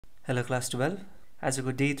Hello class 12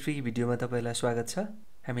 आजको day 3 भिडियोमा तपाईलाई स्वागत छ।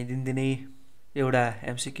 हामी दिनदिनै एउटा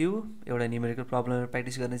एमसीक्यू एउटा न्यूमेरिकल प्रब्लम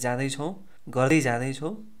प्र्याक्टिस गर्दै जाँदै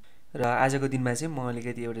छौं र आजको दिनमा चाहिँ म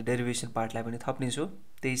अलिकति एउटा डेरिवेसन पार्टलाई पनि थप्ने छु।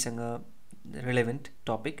 त्यसैसँग रिलेभेन्ट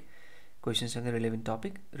टपिक क्वेशनसँग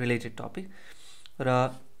रिलेटेड टपिक र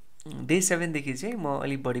डे 7 देखि चाहिँ म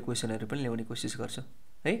अलि बढी क्वेशनहरु पनि ल्याउने कोसिस गर्छु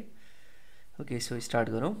है। ओके सो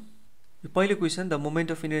स्टार्ट गरौँ। पहिलो question the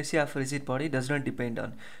moment of inertia of rigid body does not depend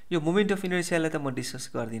on. यो मोमेन्ट अफ इनर्शियालाई त म डिस्कस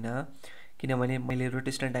गर्दिन किनभने मैले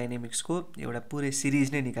रोटेशनल डायनामिक्सको एउटा पुरै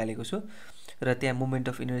सिरिज नै निकालेको छु र त्यहाँ मोमेन्ट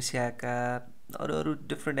अफ इनर्शियाका अरु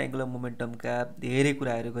डिफरेन्ट एंगुलर मोमेन्टमका धेरै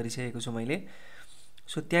कुराहरु गरिसकेको छु मैले।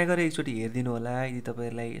 सो त्यहाँ गएर एकचोटी हेर्दिनु होला यदि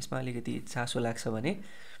तपाईहरुलाई यसमा अलिकति चासो लाग्छ भने।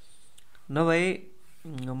 नभए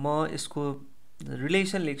म यसको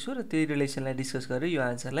रिलेसन लेख्छु र त्यही रिलेसनलाई डिस्कस गरेर यो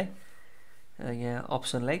आन्सरलाई यहाँ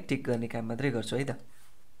अप्सनलाई टिक गर्ने काम मात्रै गर्छु है त।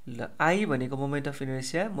 ल I भनेको moment of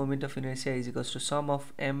inertia is equals to some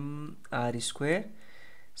of mr square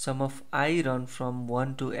some of I run from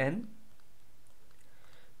 1 to n।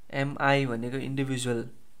 mi भनेको इन्डिभिजुअल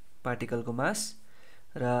पार्टिकलको मास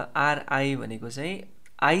र ri भनेको चाहिँ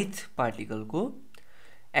ith पार्टिकलको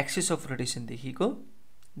एक्सिस अफ रोटेसन देखिको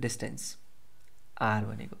डिस्टेन्स r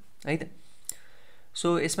भनेको है त। सो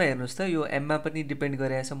यसमा हेर्नुस् त यो m मा पनि डिपेन्ड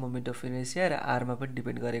गरेको छ मोमेन्ट अफ इनर्शिया र r मा पनि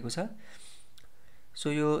डिपेन्ड गरेको छ।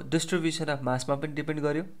 सो यो डिस्ट्रिब्युसन अफ मासमा पनि डिपेन्ड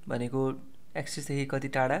गर्यो भनेको एक्सिस देखि कति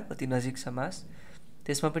टाढा कति नजिक छ मास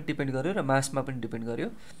त्यसमा पनि डिपेन्ड गर्यो र मासमा पनि डिपेन्ड गर्यो।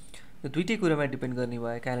 यो दुईटै कुरामा डिपेन्ड गर्ने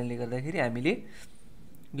भयो कारणले गर्दाखेरि हामीले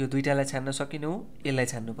यो दुईटालाई छान्न सकिनौं यसलाई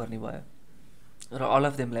छान्नु पर्ने भयो र अल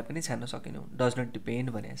अफ देमलाई पनि छान्न सकिनौं डज नट डिपेन्ड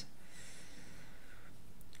भनेको छ।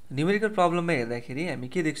 न्यूमेरिकल प्रब्लममा हेर्दाखेरि हामी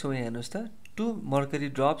के देख्छौं यहाँ हेर्नुस् त two mercury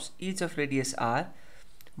drops each of radius r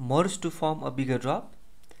merge to form a bigger drop,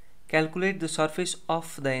 calculate the surface of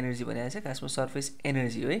the energy भनेको छ खासमा surface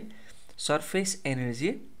energy है surface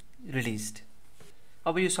energy released।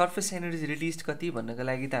 अब यो surface energy released कति भन्नको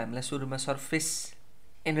लागि त हामीलाई सुरुमा surface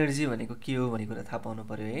energy भनेको के हो भन्ने कुरा थाहा पाउनु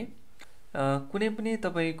पर्यो है। कुनै पनि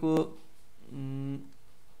तपाईको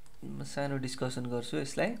सानो डिस्कसन गर्छु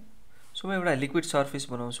यसलाई। सो म एउटा लिक्विड सर्फेस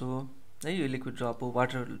बनाउँछु है यो लिक्विड ड्रप हो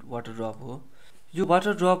वाटर ड्रप हो यो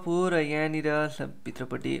वाटर ड्रप हो र यहाँनिर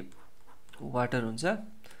भित्रपट्टि वाटर हुन्छ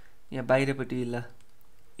यहाँ बाहिरपट्टि ल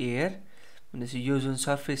एयर भनेपछि यो जुन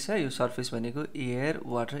सर्फेस छ यो सर्फेस भनेको एयर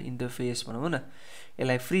वाटर इन्टरफेस भनौं न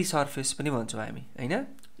यसलाई फ्री सर्फेस पनि भन्छौं हामी हैन।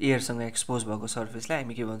 एयर सँग एक्सपोज भएको सर्फेसलाई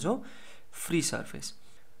हामी के भन्छौं फ्री सर्फेस।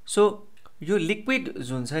 सो यो लिक्विड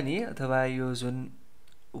जुन छ नि अथवा यो जुन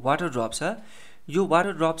वाटर ड्रप छ यो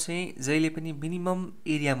वाटर ड्रप चाहिँ जहिले पनि मिनिमम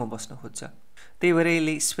एरियामा बस्न खोज्छ त्यही भएर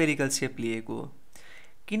यसले स्फेरिकल शेप लिएको हो।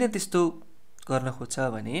 किन त्यस्तो गर्न खोज्छ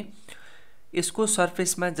भने यसको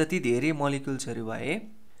सर्फेसमा जति धेरै मोलिक्युल्सहरु भए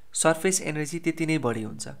सर्फेस एनर्जी त्यति नै बढी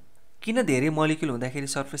हुन्छ। किन धेरै मोलिक्युल हुँदाखेरि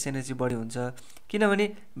सर्फेस एनर्जी बढी हुन्छ किनभने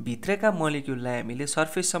भित्रका मोलिक्युललाई हामीले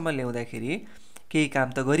सर्फेससम्म ल्याउँदाखेरि केही काम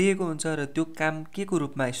त गरिएको हुन्छ र त्यो काम के को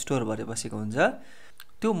रूपमा स्टोर भएर बसेको हुन्छ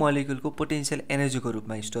त्यो मोलिक्युलको पोटेन्शियल एनर्जीको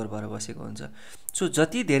रूपमा स्टोर भएर बसेको हुन्छ। सो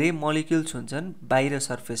जति धेरै मोलिक्युल्स हुन्छन् बाहिर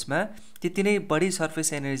सर्फेसमा त्यति नै बढी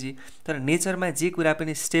सर्फेस एनर्जी। तर नेचरमा जे कुरा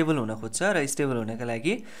पनि स्टेबल हुन खोज्छ र स्टेबल हुनका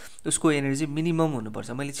लागि उसको एनर्जी मिनिमम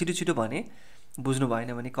हुनुपर्छ। मैले छिटो छिटो भने बुझ्नु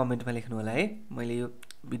भएन भने कमेन्टमा लेख्नु होला है। मैले यो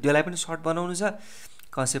भिडियोलाई पनि सर्ट बनाउनु छ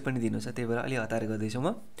कन्सेप्ट पनि दिनु छ त्यही भएर अलि हतार गर्दै छु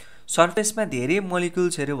म। सर्फेसमा धेरै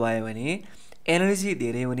मोलिक्युल्सहरु भयो भने एनर्जी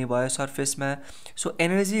धेरै हुने भयो सर्फेसमा। सो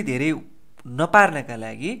एनर्जी धेरै नपार्नका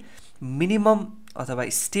लागि मिनिमम अथवा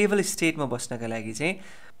स्टेबल स्टेटमा बस्नका लागि चाहिँ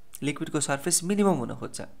लिक्विडको सर्फेस मिनिमम हुन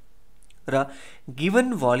खोज्छ र गिवन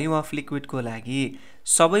भोल्युम अफ लिक्विडको लागि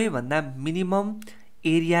सबैभन्दा मिनिमम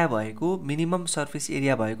एरिया भएको मिनिमम सर्फेस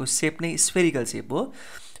एरिया भएको शेप नै स्फेरिकल शेप हो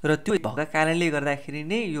र त्यो भएका कारणले गर्दाखेरि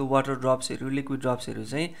नै यो वाटर ड्रप्सहरु लिक्विड ड्रप्सहरु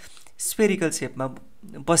चाहिँ स्फेरिकल शेपमा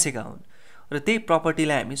बसेका हुन् र त्यही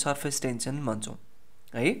प्रपर्टीलाई हामी सर्फेस टेन्सन भन्छौं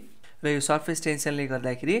है। र यो सर्फेस टेन्सनले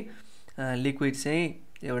गर्दाखेरि लिक्विड चाहिँ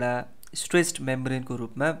एउटा स्ट्रेच्ड मेम्ब्रेनको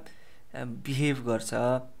रूपमा बिहेभ गर्छ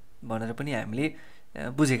भनेर पनि हामीले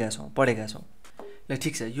बुझेका छौं पढेका छौं। ल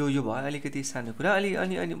ठीक छ यो भयो अलिकति सानो कुरा।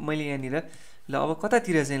 अनि मैले यहाँनिर ल अब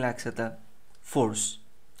कतातिर चाहिँ लाग्छ त फोर्स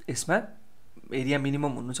यसमा एरिया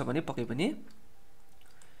मिनिमम हुनु छ भने पक्कै पनि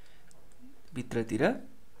भित्रतिर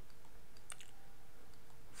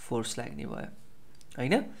फोर्स लाग्ने भयो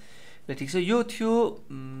हैन। ल ठीक छ यो थियो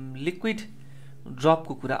लिक्विड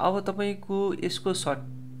ड्रपको कुरा। अब तपाईको यसको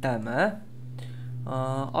सट्टामा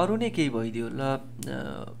अरु नै केही भइदियो ल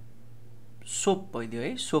सोप भइदियो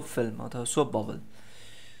है सोप फिल्म अथवा सोप बबल।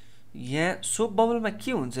 यहाँ सोप बबलमा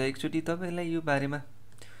के हुन्छ एकचोटी तपाईलाई यो बारेमा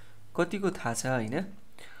कतिको थाहा छ हैन।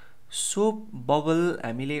 सोप बबल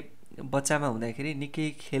हामीले बच्चामा हुँदाखेरि निकै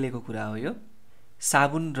खेलेको कुरा हो यो।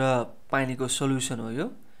 साबुन र पानीको सोल्युसन हो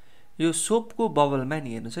यो। यो सोपको बबलमा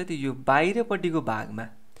नि हेर्नुस् है, यो बाहिरपट्टिको भागमा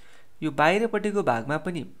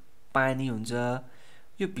पनि पानी हुन्छ,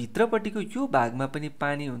 यो भित्रपट्टिको यो भागमा पनि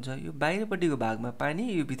पानी हुन्छ, यो बाहिरपट्टिको भागमा पानी,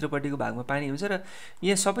 यो भित्रपट्टिको भागमा पानी हुन्छ र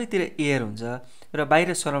यहाँ सबैतिर एयर हुन्छ र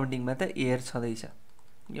बाहिर सराउन्डिङमा त एयर छँदैछ।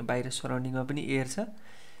 यहाँ बाहिर सराउन्डिङमा पनि एयर छ,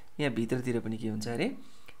 यहाँ भित्रतिर पनि के हुन्छ अरे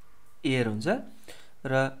एयर हुन्छ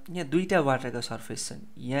र यहाँ दुईटा वाटरका सर्फेस छन्,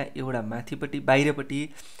 यहाँ एउटा माथिपट्टि बाहिरपट्टि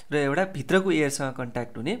र एउटा भित्रको एयरसँग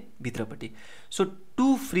कन्ट्याक्ट हुने भित्रपट्टि। सो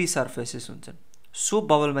टु फ्री सर्फेसेस हुन्छन्। सोप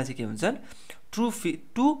बबलमा चाहिँ के हुन्छन्, टु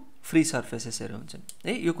फ्री सर्फेसेसहरू हुन्छन्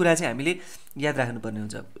है। यो कुरा चाहिँ हामीले याद राख्नुपर्ने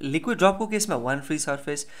हुन्छ। लिक्विड ड्रपको केसमा 1 फ्री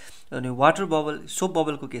सर्फेस, अनि वाटर बबल सोप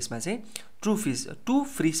बबलको केसमा चाहिँ टु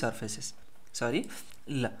फ्री सर्फेसेस। सरी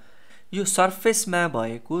ल, यो सर्फेसमा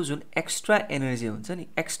भएको जुन एक्स्ट्रा एनर्जी हुन्छ नि,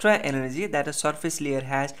 extra energy that a surface layer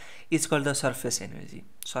ह्याज is called the surface energy.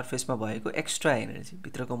 सर्फेसमा भएको एक्स्ट्रा एनर्जी,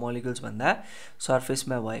 भित्रको मोलिकुल्स भन्दा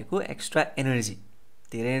सर्फेसमा भएको एक्स्ट्रा एनर्जी,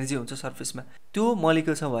 धेरै एनर्जी हुन्छ सर्फेसमा, त्यो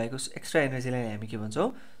मोलिकुलसँग भएको एक्स्ट्रा एनर्जीलाई हामी के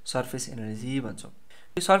भन्छौँ, सर्फेस एनर्जी भन्छौँ।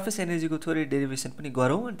 यो सर्फेस एनर्जीको थोरै डेरिभेसन पनि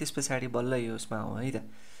गरौँ अनि त्यस पछाडि बल्ल यो उसमा आउँ है त,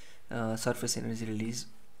 सर्फेस एनर्जी रिलिज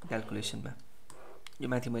क्यालकुलेसनमा। यो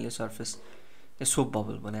माथि मैले सर्फेस सोप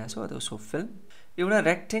बबल बनाएको छु अथवा सोप फिल्म। एउटा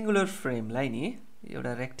रेक्टेङ्गुलर फ्रेमलाई नि,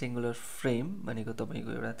 एउटा रेक्टेङ्गुलर फ्रेम भनेको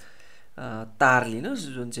तपाईँको एउटा तार लिनुहोस्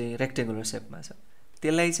जुन चाहिँ रेक्टेङ्गुलर सेपमा छ,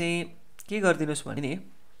 त्यसलाई चाहिँ के गरिदिनुहोस् भने नि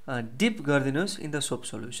डिप गरिदिनुहोस् इन द सोप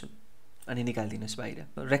सोल्युसन अनि निकालिदिनुहोस् बाहिर।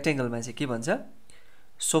 रेक्टेङ्गलमा चाहिँ के भन्छ,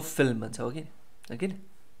 सोप फिल्म भन्छ, हो कि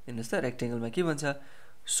हेर्नुहोस् त, रेक्टेङ्गलमा के भन्छ,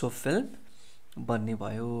 सोप फिल्म बन्ने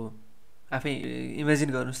भयो। आफै इमेजिन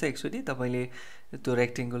गर्नुहोस् त एकचोटि, तपाईँले त्यो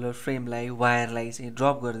रेक्टेङ्गुलर फ्रेमलाई वायरलाई चाहिँ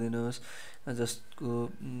ड्रप गरिदिनुहोस् जसको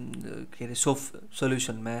के अरे सोप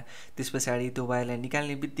सोल्युसनमा, त्यस पछाडि त्यो वायरलाई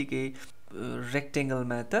निकाल्ने बित्तिकै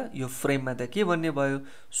रेक्टेङ्गलमा त यो फ्रेममा त के बन्ने भयो,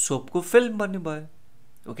 सोपको फिल्म बन्ने भयो,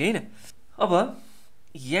 हो कि होइन। अब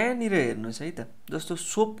यहाँनिर हेर्नुहोस् है त, जस्तो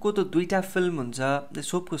सोपको त दुईटा फिल्म हुन्छ,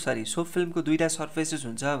 सोप फिल्मको दुईटा सर्फेसेस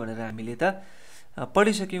हुन्छ भनेर हामीले त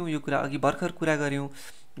पढिसक्यौँ, यो कुरा अघि भर्खर कुरा गऱ्यौँ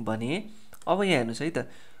भने। अब यहाँ हेर्नुहोस् है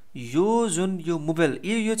त, यो जुन यो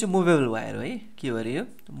यो चाहिँ मुभेबल वायर हो है, के हो अरे यो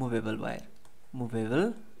मुभेबल वायर,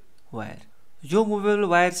 यो मुभेबल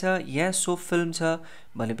वायर छ, यहाँ सोप फिल्म छ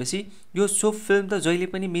भनेपछि यो सोप फिल्म त जहिले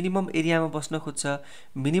पनि मिनिमम एरियामा बस्न खोज्छ,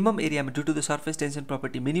 मिनिमम एरियामा due to the surface tension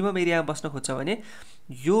property minimum एरियामा बस्न खोज्छ भने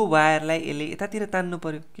यो वायरलाई यसले यतातिर तान्नु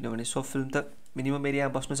पर्यो, किनभने सोप फिल्म त मिनिमम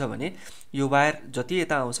एरियामा बस्नु छ भने यो वायर जति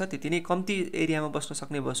यता आउँछ त्यति नै कम्ती एरियामा बस्न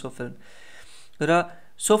सक्ने भयो सोप फिल्म। र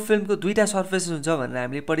सोप फिल्मको दुईटा सर्फेसेस हुन्छ भनेर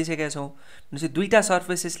हामीले पढिसकेका छौँ। भनेपछि दुईटा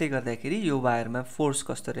सर्फेसेसले गर्दाखेरि यो वायरमा फोर्स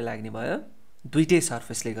कसरी लाग्ने भयो, दुईटै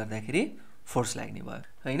सर्फेसले गर्दाखेरि फोर्स लाग्ने भयो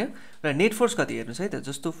होइन। र नेट फोर्स कति हेर्नुहोस् है त,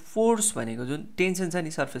 जस्तो फोर्स भनेको जुन टेन्सन छ नि,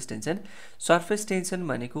 सर्फेस टेन्सन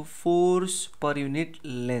भनेको फोर्स पर युनिट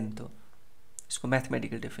लेन्थ हो, यसको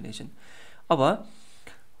म्याथमेटिकल डेफिनेसन। अब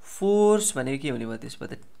फोर्स भनेको के हुने भयो त्यसमा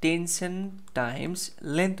त, टेन्सन टाइम्स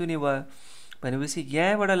लेन्थ हुने भयो भनेपछि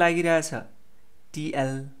यहाँबाट लागिरहेछ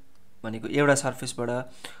टिएल भनेको एउटा सर्फेसबाट,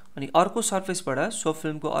 अनि अर्को सर्फेसबाट सोप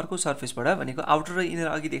फिल्मको अर्को सर्फेसबाट भनेको आउटर र इनर,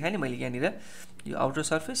 अघि देखाएँ नि मैले यहाँनिर यो आउटर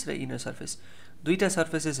सर्फेस र इनर सर्फेस दुईटा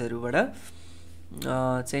सर्फेसेसहरूबाट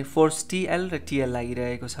चाहिँ फोर्स टिएल र टिएल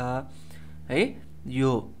लागिरहेको छ है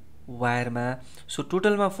यो वायरमा। सो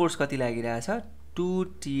टोटलमा फोर्स कति लागिरहेछ,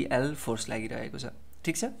 2TL फोर्स लागिरहेको छ,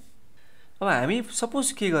 ठिक छ। अब हामी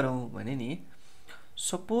सपोज के गरौँ भने नि,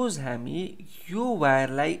 सपोज हामी यो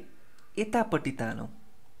वायरलाई यतापट्टि तानौँ,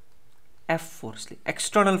 एफ फोर्सले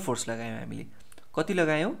एक्सटर्नल फोर्स लगायौँ, हामीले कति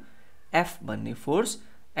लगायौँ, एफ भन्ने फोर्स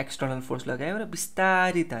एक्सटर्नल फोर्स लगायौँ र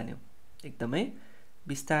बिस्तारी तान्यौँ, एकदमै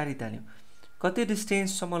बिस्तारी तान्यौँ। कति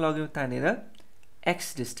डिस्टेन्ससम्म लग्यौँ तानेर,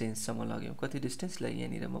 एक्स डिस्टेन्ससम्म लग्यौँ। कति डिस्टेन्स, ल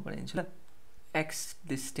यहाँनिर म बनाइदिन्छु ल, एक्स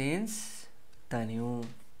डिस्टेन्स तान्यौँ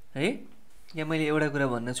है। यहाँ मैले एउटा कुरा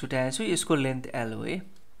भन्न छुट्याएको छु, यसको लेन्थ एल हो है,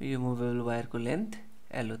 यो मुभेबल वायरको लेन्थ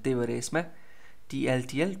एल हो, त्यही भएर यसमा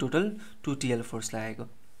टिएल टोटल 2TL फोर्स लागेको।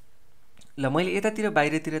 ल मैले यतातिर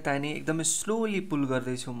बाहिरतिर ताने, एकदमै स्लोली पुल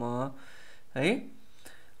गर्दैछु म है।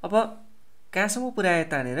 अब कहाँसम्म पुऱ्याएँ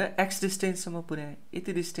तानेर, एक्स डिस्टेन्ससम्म पुऱ्याएँ,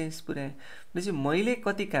 यति डिस्टेन्स पुऱ्याएँ भनेपछि मैले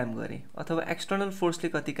कति काम गरेँ अथवा एक्सटर्नल फोर्सले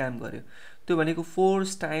कति काम गर्यो, त्यो भनेको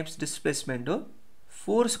फोर्स टाइम्स डिस्प्लेसमेन्ट हो।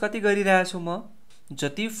 फोर्स कति गरिरहेछु म,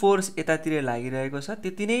 जति फोर्स यतातिर लागिरहेको छ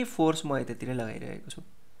त्यति नै फोर्स म यतातिर लगाइरहेको छु,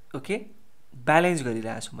 ओके। ब्यालेन्स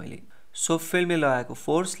गरिरहेको छु मैले, सोप फिल्मले लगाएको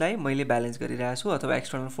फोर्सलाई मैले ब्यालेन्स गरिरहेको छु अथवा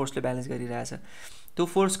एक्सटर्नल फोर्सले ब्यालेन्स गरिरहेछ। त्यो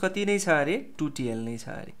फोर्स कति नै छ अरे, 2TL नै छ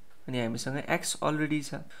अरे, अनि हामीसँग एक्स अलरेडी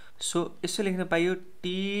छ। सो यसो लेख्न पाइयो,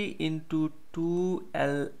 T ×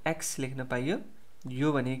 2LX लेख्न पाइयो,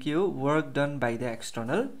 यो भने के हो work done by the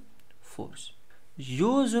external force.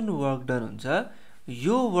 यो जुन वर्क डन हुन्छ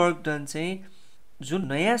यो वर्क डन चाहिँ जुन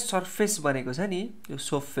नयाँ सर्फेस बनेको छ नि यो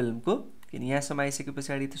सोप फिल्मको, किन यहाँसम्म आइसके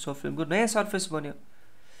पछाडि त्यो सोप फिल्मको नयाँ सर्फेस बन्यो।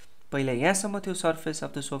 पहिला यहाँसम्म थियो surface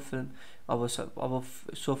of the soap film, अब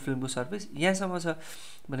सोप फिल्मको सर्फेस यहाँसम्म छ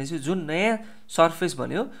भनेपछि जुन नयाँ सर्फेस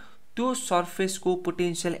बन्यो त्यो सर्फेसको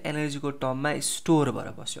पोटेन्शियल एनर्जीको टर्ममा स्टोर भएर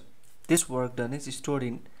बस्यो। This work done is stored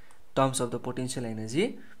in terms of the potential energy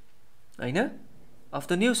हैन अफ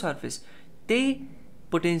द न्यू सर्फेस। त्यही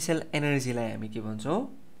पोटेन्शियल एनर्जीलाई हामी के भन्छौँ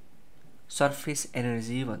सर्फेस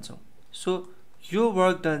एनर्जी भन्छौँ। सो यो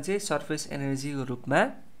वर्क डन चाहिँ सर्फेस एनर्जीको रूपमा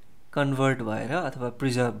कन्भर्ट भएर अथवा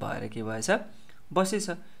प्रिजर्भ भएर के भएछ बसेछ।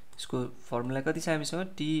 यसको फर्मुला कति छ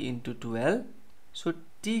हामीसँग T × 2L। सो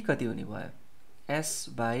T कति हुने भयो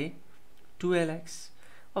S/2Lx।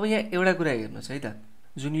 अब यहाँ एउटा कुरा हेर्नुहोस् है त,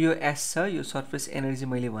 जुन यो S छ यो सर्फेस एनर्जी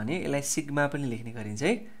मैले भने यसलाई सिग्मा पनि लेख्ने गरिन्छ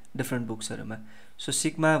है डिफ्रेन्ट बुक्सहरुमा। सो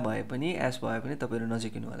सिग्मा भए पनि S भए पनि तपाईहरु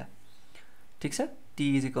नजिकिनु होला, ठीक छ।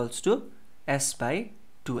 T =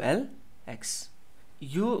 S/2Lx।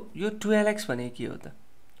 यो 2Lx भने के हो त?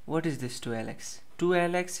 What is this 2Lx?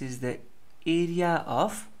 2Lx is the area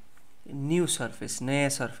of new surface, नयाँ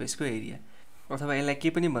सर्फेसको एरिया, अथवा यसलाई के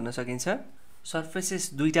पनि भन्न सकिन्छ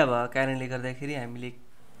सर्फेसेस दुईटा भएको कारणले गर्दाखेरि हामीले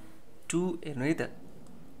 2 हेर्नु है त,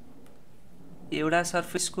 एउटा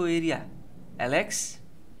सर्फेसको एरिया Lx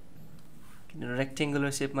किन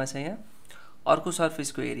रेक्टेंगुलर शेपमा छ यहाँ, अर्को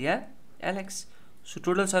सर्फेसको area Lx। So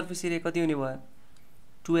total surface area कति हुने भयो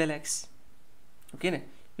 2Lx, ओके न।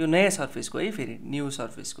 यो नयाँ सर्फेसको है फेरि new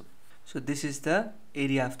सर्फेसको। So this is the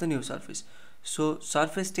area of the new surface. So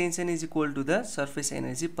surface tension is equal to the surface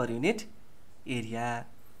energy per unit area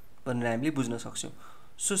भनेर हामीले बुझ्न सक्छौं।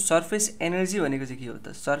 सो सर्फेस एनर्जी भनेको चाहिँ के हो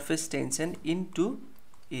त? Surface tension into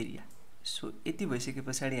area. So यति भइसके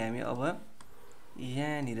पछाडि हामी अब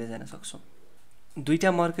यहाँनिर जान सक्छौं।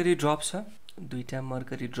 दुईटा मर्करी ड्रप छ, दुईटा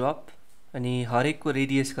मर्करी ड्रप, अनि हरेकको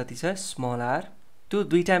रेडियस कति छ स्मल r। त्यो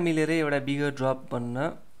दुईटा मिलेर एउटा बिगर ड्रप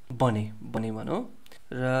बने भनौं,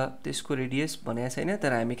 र त्यसको रेडियस भनेको छैन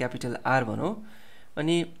तर हामी क्यापिटल R भनौं।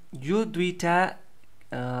 अनि यो दुईटा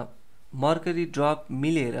मर्करी ड्रप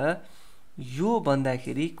मिलेर यो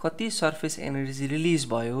भन्दाखेरि कति सर्फेस एनर्जी रिलिज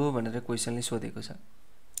भयो भनेर क्वेशनले सोधेको छ,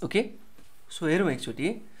 ओके। सो हेरौँ एकचोटी।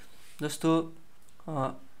 जस्तो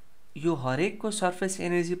यो हरेकको सर्फेस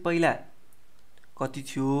एनर्जी पहिला कति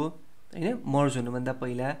थियो हैन मर्ज हुनुभन्दा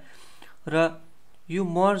पहिला, र यो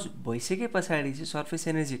मर्ज भइसके पछाडि चाहिँ सर्फेस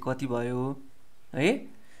एनर्जी कति भयो है।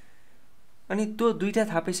 अनि त्यो दुईटा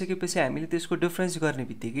थाहा पाइसकेपछि हामीले त्यसको डिफरेन्स गर्ने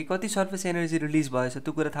बित्तिकै कति सर्फेस एनर्जी रिलिज भएछ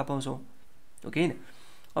त्यो कुरा थाहा पाउँछौं, ओके हैन।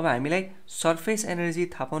 अब हामीलाई सर्फेस एनर्जी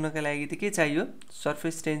थाहा पाउनका लागि त के चाहियो?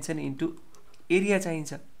 सर्फेस टेन्सन इन्टु एरिया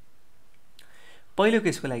चाहिन्छ। पहिलो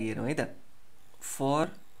केसको लागि हेरौँ है त। For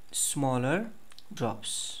smaller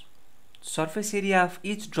drops surface area of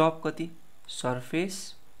each drop कति?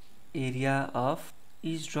 Surface area of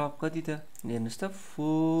each drop कति त? हेर्नुस् त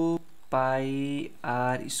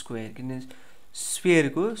 4πr², किन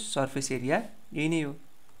स्फियरको सर्फेस एरिया यही नै हो।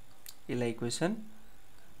 यसलाई इक्वेसन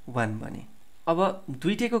 1 भने। अब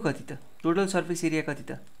दुईटैको कति त? टोटल सर्फेस एरिया कति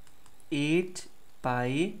त?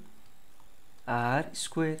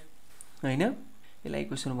 8πr² हैन। यसलाई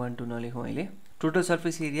इक्वेसन 1 2 नलेखौं अहिले। Total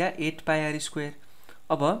surface area 8πr²।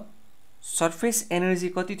 अब सर्फेस एनर्जी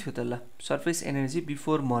कति थियो त? ल सर्फेस एनर्जी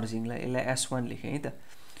बिफोर मर्जिङ, ला यसलाई S1 लेखेँ है त।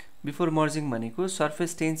 बिफोर मर्जिङ भनेको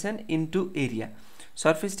surface tension into area.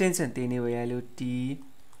 Surface tension त्यही नै भइहाल्यो T,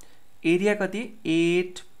 एरिया कति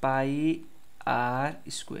 8πr²।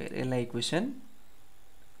 यसलाई इक्वेसन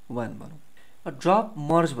 1 भनौं। ड्रप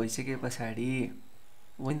मर्ज भइसके पछाडि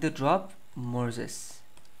when the drop merges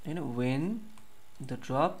हैन, when the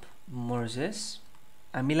drop merges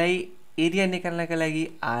हामीलाई एरिया निकाल्नका लागि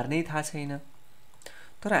R नै थाहा छैन,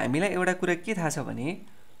 तर हामीलाई एउटा कुरा के थाहा छ भने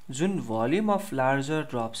जुन भोल्युम अफ लार्जर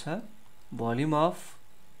ड्रप छ, भोल्युम अफ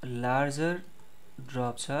लार्जर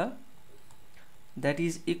ड्रप छ that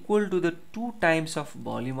is equal to the 2 times of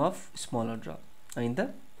volume of smaller drop हैन त।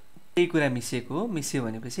 त्यही कुरा मिसिएको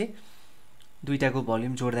भनेपछि दुईटाको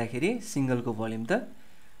भोल्युम जोड्दाखेरि सिंगलको भोल्युम त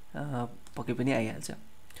पक्कै पनि आइहाल्छ।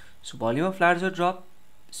 So volume of larger drop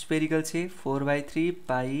spherical चाहिँ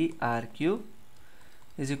 4/3πr³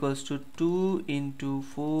 is equals to 2 ×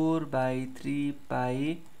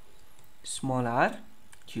 4/3π small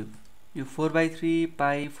r³। यो 4/3π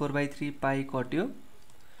कट्यो,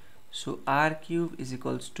 so r³ is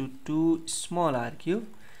equals to 2 small r³।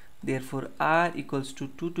 therefore r equals to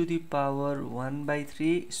 2 to the power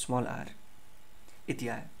 1/3 small r। यति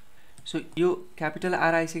आयो। सो यो capital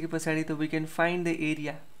R आइसके पछाडि त we can find the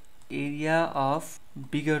area of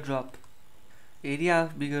bigger drop area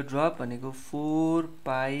of bigger drop भनेको 4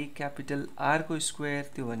 पाई capital R को square,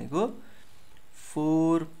 त्यो भनेको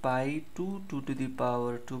 4 पाई 2 2 to the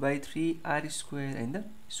power 2/3 are square हैन त,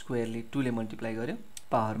 स्क्वायरले 2 ले मल्टिप्लाई गर्यो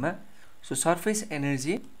पावरमा। सो सरफेस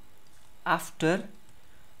एनर्जी आफ्टर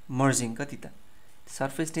मर्जिङ कति त,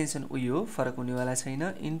 सरफेस टेन्सन उही हो, फरक हुनेवाला छैन,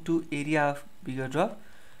 into area of bigger drop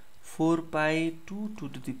 4 pie 2 2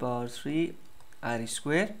 to the power 3 are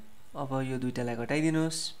square. अब यो दुईटालाई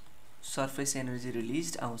घटाइदिनुहोस्, सरफेस एनर्जी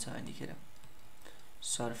रिलिज्ड आउँछ अनिखेर।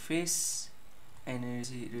 Surface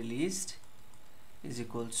energy रिलिज्ड is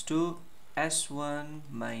equals to S1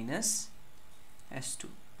 minus S2।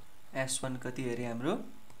 S1 कति अरे हाम्रो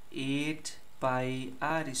 8 पाई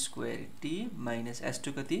are square T minus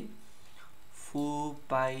S2 कति 4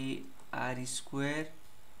 पाई are square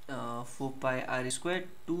 4 pie are square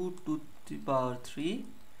 2 to the power 3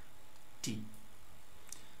 T.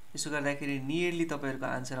 यसो गर्दाखेरि नियरली तपाईहरुको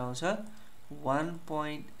आन्सर आउँछ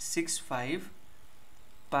 1.65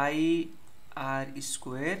 पाई are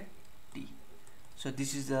square T. So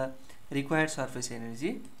this is the required surface energy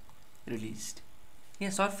रिलिज्ड।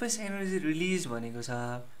 यहाँ surface energy release भनेको छ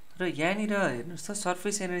र यहाँनिर हेर्नुस् त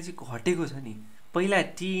सरफेस एनर्जी घटेको छ नि। पहिला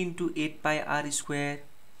t into 8 pie are square,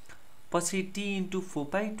 पछि t into 4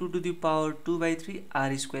 pie 2 to the power 2/3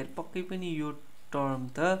 are square. पक्कै पनि यो टर्म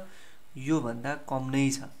त यो भन्दा कम नै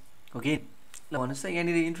छ, ओके। ल भन्नुस् त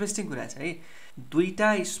यहाँनिर इन्ट्रेस्टिङ कुरा छ है, दुईटा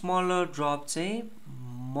स्मलर ड्रप चाहिँ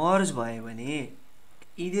मर्ज भयो भने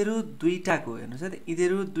यिनीहरू दुईटाको हेर्नुस् त,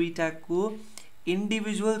 यिनीहरू दुईटाको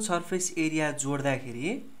इन्डिभिजुअल सरफेस एरिया जोड्दाखेरि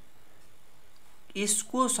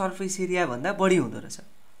यसको सरफेस एरिया भन्दा बढी हुँदो रहेछ।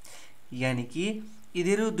 यानी कि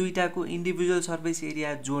यिनीहरू दुईटाको इन्डिभिजुअल सरफेस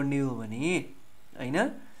एरिया जोड्ने हो भने हैन,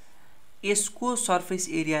 यसको सरफेस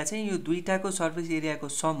एरिया चाहिँ यो दुईटाको सरफेस एरियाको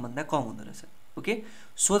सम भन्दा कम हुँदो रहेछ, okay.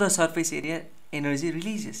 So the surface area energy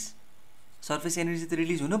releases, surface energy त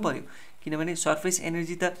रिलिज हुनु पर्यो, किनभने सरफेस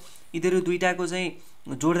एनर्जी त यिनीहरू दुईटाको चाहिँ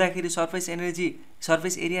जोड्दाखेरि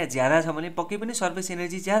सरफेस एरिया ज्यादा छ भने पक्कै पनि सरफेस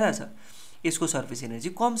एनर्जी ज्यादा छ। यसको सरफेस एनर्जी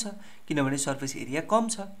कम छ किनभने सरफेस एरिया कम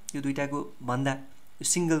छ यो दुईटाको भन्दा, यो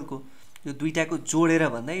सिंगलको, यो दुईटाको जोडेर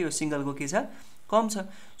भन्दा यो सिंगलको के छ कम छ।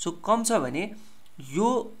 सो कम छ भने यो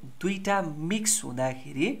दुईटा मिक्स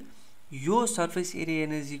हुँदाखेरि यो सरफेस एरिया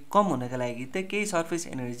एनर्जी कम हुनका लागि त केही सरफेस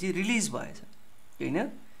एनर्जी रिलिज भएछ हैन,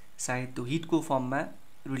 सायद त्यो हिटको फर्ममा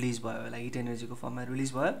रिलिज भयो होला, हिट एनर्जीको फर्ममा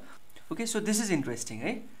रिलिज भयो, okay. So this is interesting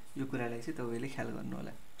है, यो कुरालाई चाहिँ तपाईले ख्याल गर्नु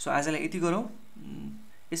होला। सो आजलाई यति गरौँ।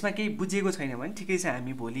 यसमा केही बुझिएको छैन भने ठिकै छ,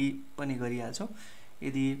 हामी भोलि पनि गरिहाल्छौँ।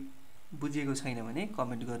 यदि बुझिएको छैन भने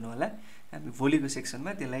कमेन्ट गर्नु होला, हामी भोलिको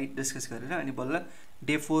सेक्सनमा त्यसलाई डिस्कस गरेर अनि बल्ल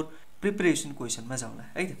डे 4 प्रिपरेसन क्वेसनमा जाउँला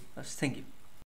है त। हस्, थ्यांक यू।